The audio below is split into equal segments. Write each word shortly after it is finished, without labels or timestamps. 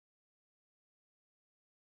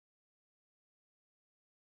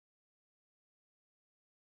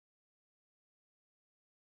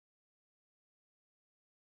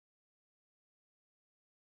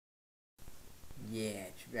Yeah,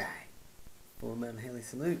 that's right. Full Metal Haley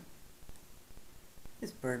salute.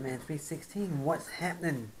 It's Birdman 316. What's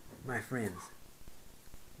happening, my friends?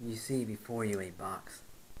 You see before you a box.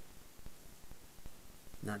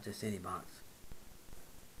 Not just any box.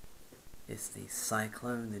 It's the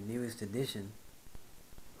Cyclone, the newest edition.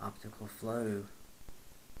 Optical flow,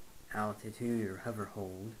 altitude or hover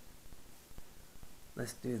hold.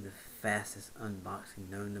 Let's do the fastest unboxing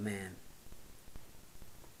known to man.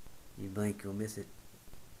 You blink, you'll miss it.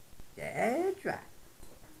 That's right.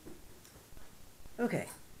 Okay.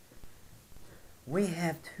 We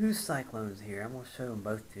have two cyclones here. I'm going to show them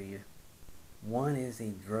both to you. One is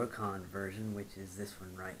the drocon version, which is this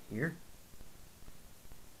one right here.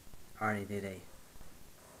 I already did a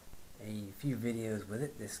few videos with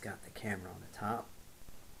it. This got the camera on the top.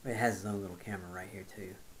 It has its own little camera right here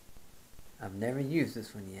too. I've never used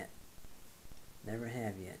this one yet. Never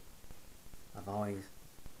have yet. I've always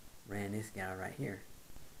ran this guy right here.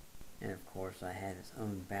 And of course I had its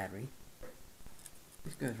own battery.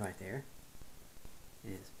 This goes right there.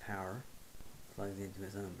 And its power plugs into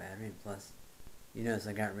its own battery. And plus, you notice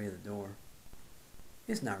I got rid of the door.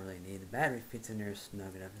 It's not really needed. The battery fits in there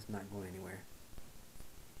snug enough. It's not going anywhere.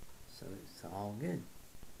 So it's all good.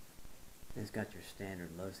 And it's got your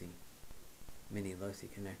standard LoSi, mini LoSi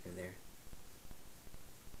connector there.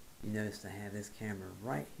 You notice I have this camera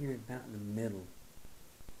right here about in the middle,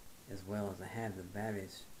 as well as I have the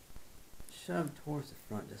batteries shoved towards the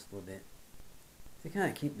front just a little bit to kind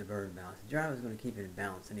of keep the bird balanced. The gyro is going to keep it in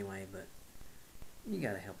balance anyway, but you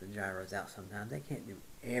got to help the gyros out sometimes. They can't do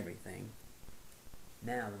everything.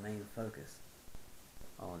 Now the main focus.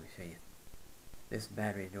 Oh, let me show you. This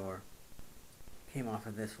battery door came off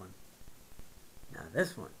of this one. Now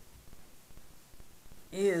this one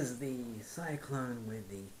is the Cyclone with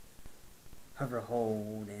the hover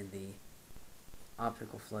hold and the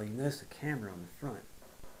optical flow. You notice the camera on the front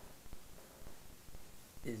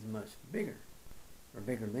is much bigger, or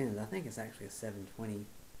bigger lens. I think it's actually a 720p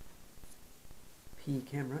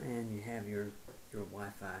camera, and you have your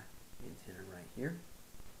Wi-Fi antenna right here.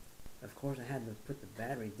 Of course I had to put the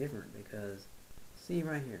battery different because, see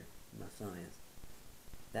right here, my son is.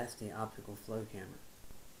 That's the optical flow camera.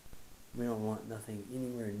 We don't want nothing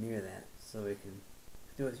anywhere near that so it can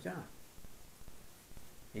do its job.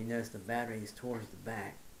 You notice the battery is towards the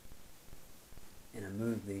back, and I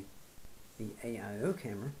moved the AIO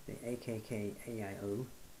camera, the AKK AIO,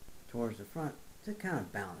 towards the front to kind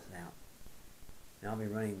of balance it out. And I'll be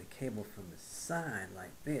running the cable from the side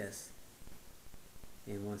like this,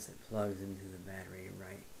 and once it plugs into the battery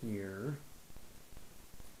right here,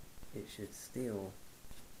 it should still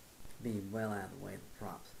be well out of the way of the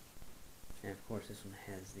props. And of course this one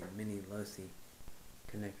has the mini LoSi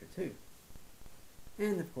connector too.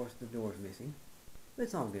 And of course the door's missing, but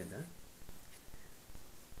it's all good though.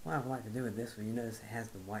 What I'd like to do with this one, you notice it has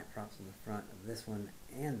the white props on the front of this one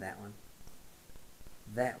and that one.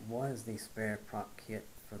 That was the spare prop kit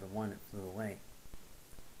for the one that flew away.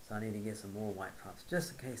 So I need to get some more white props,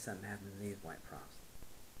 just in case something happens to these white props.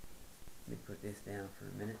 Let me put this down for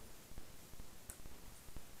a minute.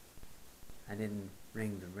 I didn't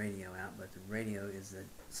bring the radio out, but the radio is the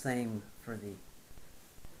same for the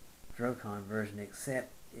drocon version,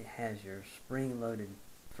 except it has your spring-loaded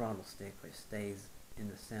throttle stick, which stays in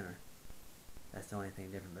the center. That's the only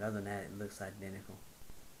thing different, but other than that, it looks identical.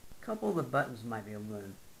 A couple of the buttons might be a little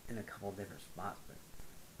in a couple different spots, but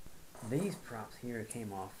these props here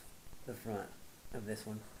came off the front of this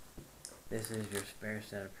one. This is your spare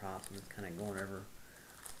set of props. I'm just kind of going over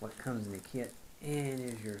what comes in the kit. And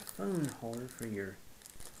is your phone holder for your,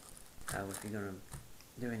 if you're going to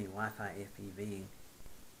do any Wi-Fi FPVing,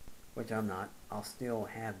 which I'm not. I'll still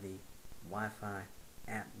have the Wi-Fi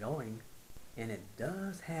app going, and it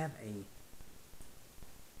does have a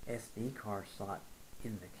SD card slot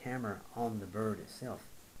in the camera on the bird itself.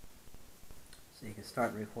 So you can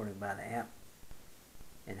start recording by the app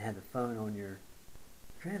and have the phone on your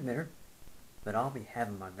transmitter, but I'll be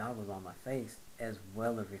having my goggles on my face as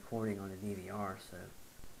well as recording on the DVR, so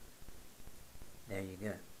there you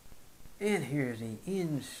go. And here's the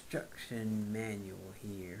instruction manual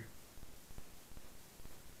here.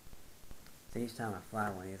 So each time I fly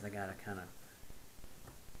one of these, I gotta kind of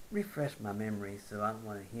refresh my memory, so I don't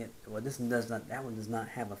want to hit. Well, this one does not. That one does not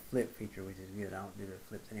have a flip feature, which is good. I don't do the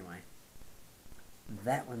flips anyway.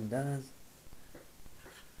 That one does.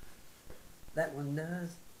 That one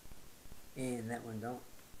does, and that one don't.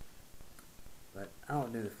 But I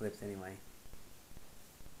don't do the flips anyway,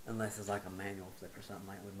 unless it's like a manual flip or something,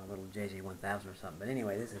 like with my little JJ1000 or something. But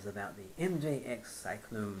anyway, this is about the MJX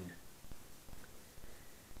Cyclone.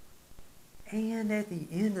 And at the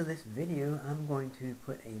end of this video, I'm going to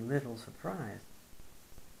put a little surprise.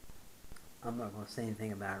 I'm not going to say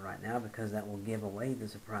anything about it right now because that will give away the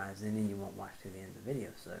surprise, and then you won't watch to the end of the video.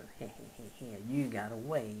 So, you gotta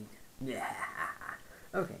wait.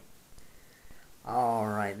 Okay.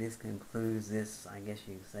 Alright, this concludes this, I guess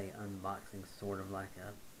you could say, unboxing, sort of like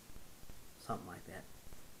something like that.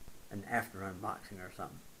 An after unboxing or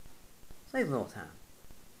something. Saves a little time.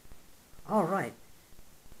 Alright,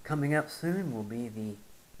 coming up soon will be the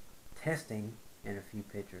testing and a few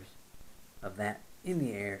pictures of that in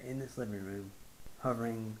the air, in this living room,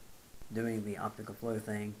 hovering, doing the optical flow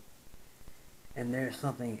thing. And there's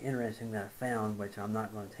something interesting that I found, which I'm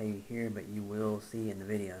not going to tell you here, but you will see in the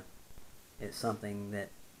video. It's something that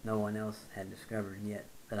no one else had discovered yet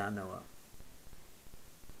that I know of.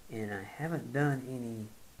 And I haven't done any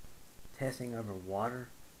testing over water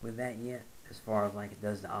with that yet, as far as like it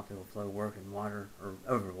does the optical flow work in water, or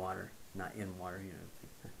over water, not in water, you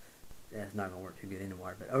know. That's not going to work too good in the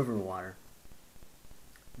water, but over water.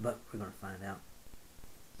 But we're going to find out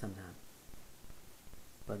sometime.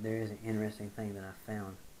 But there is an interesting thing that I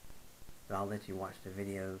found, so I'll let you watch the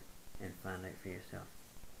video and find out for yourself.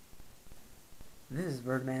 This is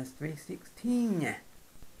Birdman's 316.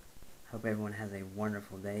 Hope everyone has a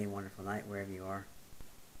wonderful day, wonderful night, wherever you are.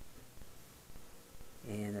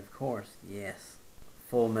 And of course, yes,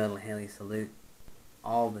 Full Metal Heli salute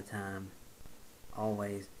all the time,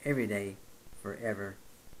 always, every day, forever.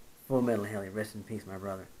 Full Metal Heli, rest in peace, my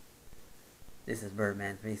brother. This is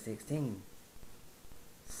Birdman 316.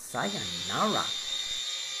 Sayonara.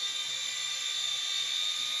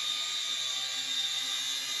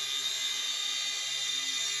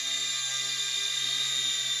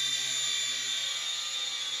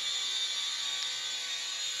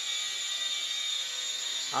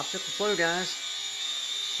 Optical flow, guys.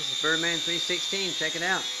 This is Birdman 316. Check it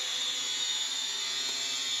out.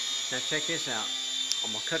 Now check this out.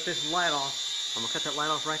 I'm going to cut this light off. I'm going to cut that light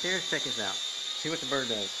off right there. Check this out. See what the bird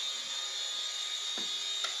does.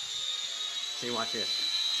 See, watch this.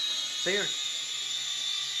 See her?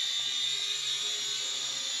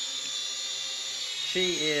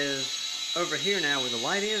 She is over here now where the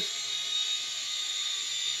light is.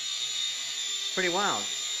 Pretty wild.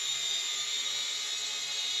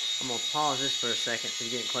 I'm going to pause this for a second so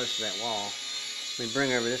you're getting close to that wall. Let me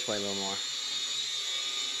bring her over this way a little more.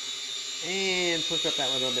 And push up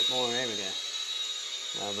that way a little bit more. There we go.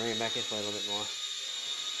 Now bring it back this way a little bit more.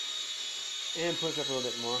 And push up a little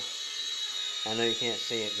bit more. I know you can't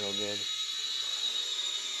see it real good.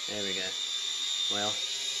 There we go. Well,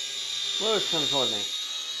 Lois coming toward me.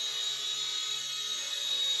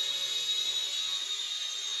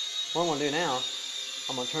 What I'm going to do now,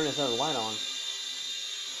 I'm going to turn this other light on.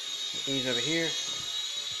 Ease over here.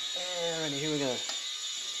 And here we go.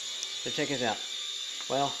 So check this out.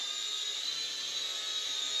 Well,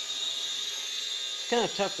 it's kind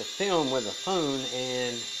of tough to film with a phone,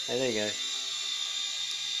 and there you go.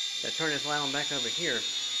 So turn this light on back over here.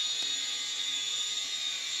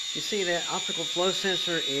 You see that optical flow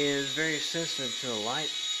sensor is very sensitive to the light.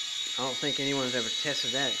 I don't think anyone's ever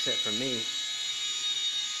tested that except for me.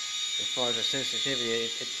 As far as the sensitivity,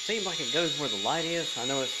 it seems like it goes where the light is. I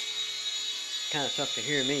know it's kind of tough to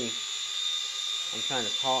hear me. I'm trying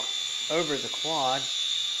to talk over the quad.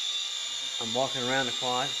 I'm walking around the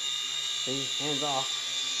quad. See, hands off.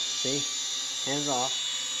 See, hands off.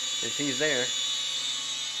 And she's there.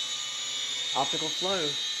 Optical flow.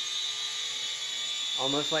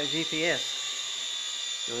 Almost like GPS.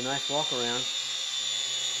 Do a nice walk around.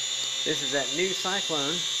 This is that new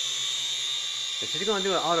cyclone. But she's going to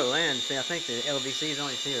do an auto land. See, I think the LVC's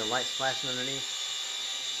only see the lights flashing underneath.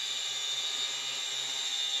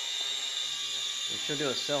 And she'll do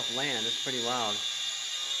a self land. It's pretty wild.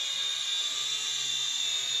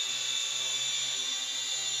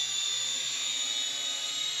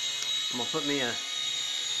 I'm going to put me an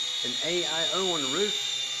AIO on the roof.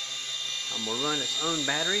 I'm going to run its own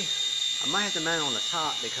battery. I might have to mount it on the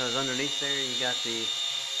top because underneath there you got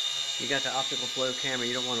the optical flow camera.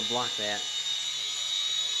 You don't want to block that.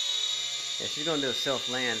 Yeah, she's going to do a self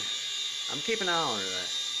land. I'm keeping an eye on her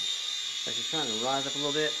though. So she's trying to rise up a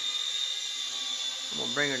little bit. I'm going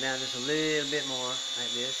to bring her down just a little bit more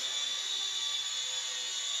like this.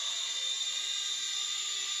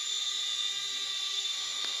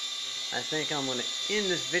 I think I'm going to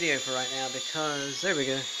end this video for right now because, there we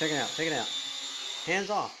go, check it out, check it out. Hands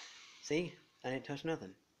off. See, I didn't touch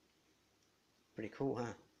nothing. Pretty cool,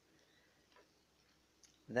 huh?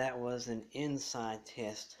 That was an inside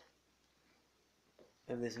test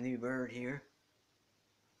of this new bird here.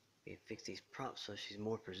 We fix these props so she's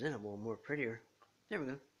more presentable, more prettier. There we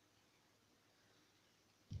go.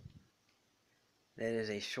 That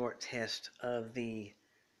is a short test of the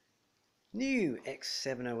new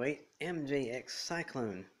X708 MJX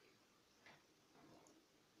Cyclone.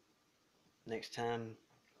 Next time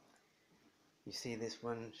you see this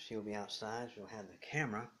one, she'll be outside. She'll have the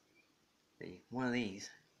camera, one of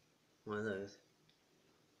those,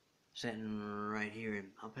 sitting right here. And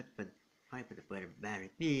I'll probably put the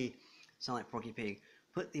battery. Sound like Porky Pig.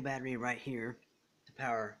 Put the battery right here to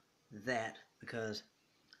power that, because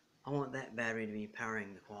I want that battery to be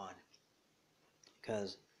powering the quad,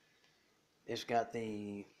 because it's got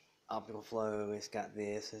the optical flow, it's got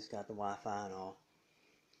this, it's got the Wi-Fi and all.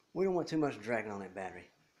 We don't want too much dragging on that battery.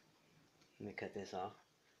 Let me cut this off.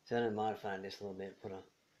 So I modified this a little bit, put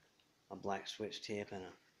a black switch tip and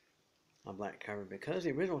a black cover, because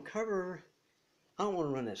the original cover, I don't want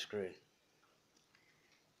to run that screw.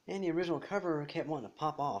 And the original cover kept wanting to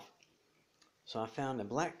pop off. So I found a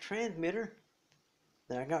black transmitter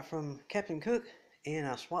that I got from Captain Cook, and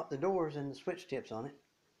I swapped the doors and the switch tips on it.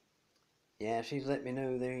 Yeah, she's let me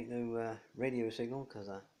know there ain't no radio signal because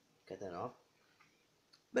I cut that off.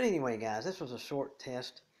 But anyway, guys, this was a short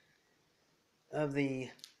test of the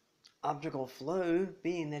optical flow,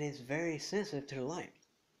 being that it's very sensitive to the light.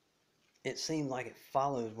 It seemed like it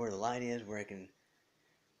follows where the light is, where it can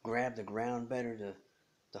grab the ground better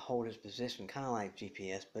to hold its position, kind of like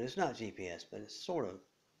GPS, but it's not GPS, but it's sort of,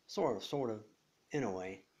 in a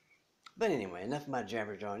way. But anyway, enough of my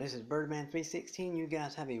jabber jawing. This is Birdman316. You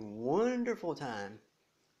guys have a wonderful time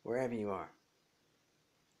wherever you are.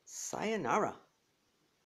 Sayonara.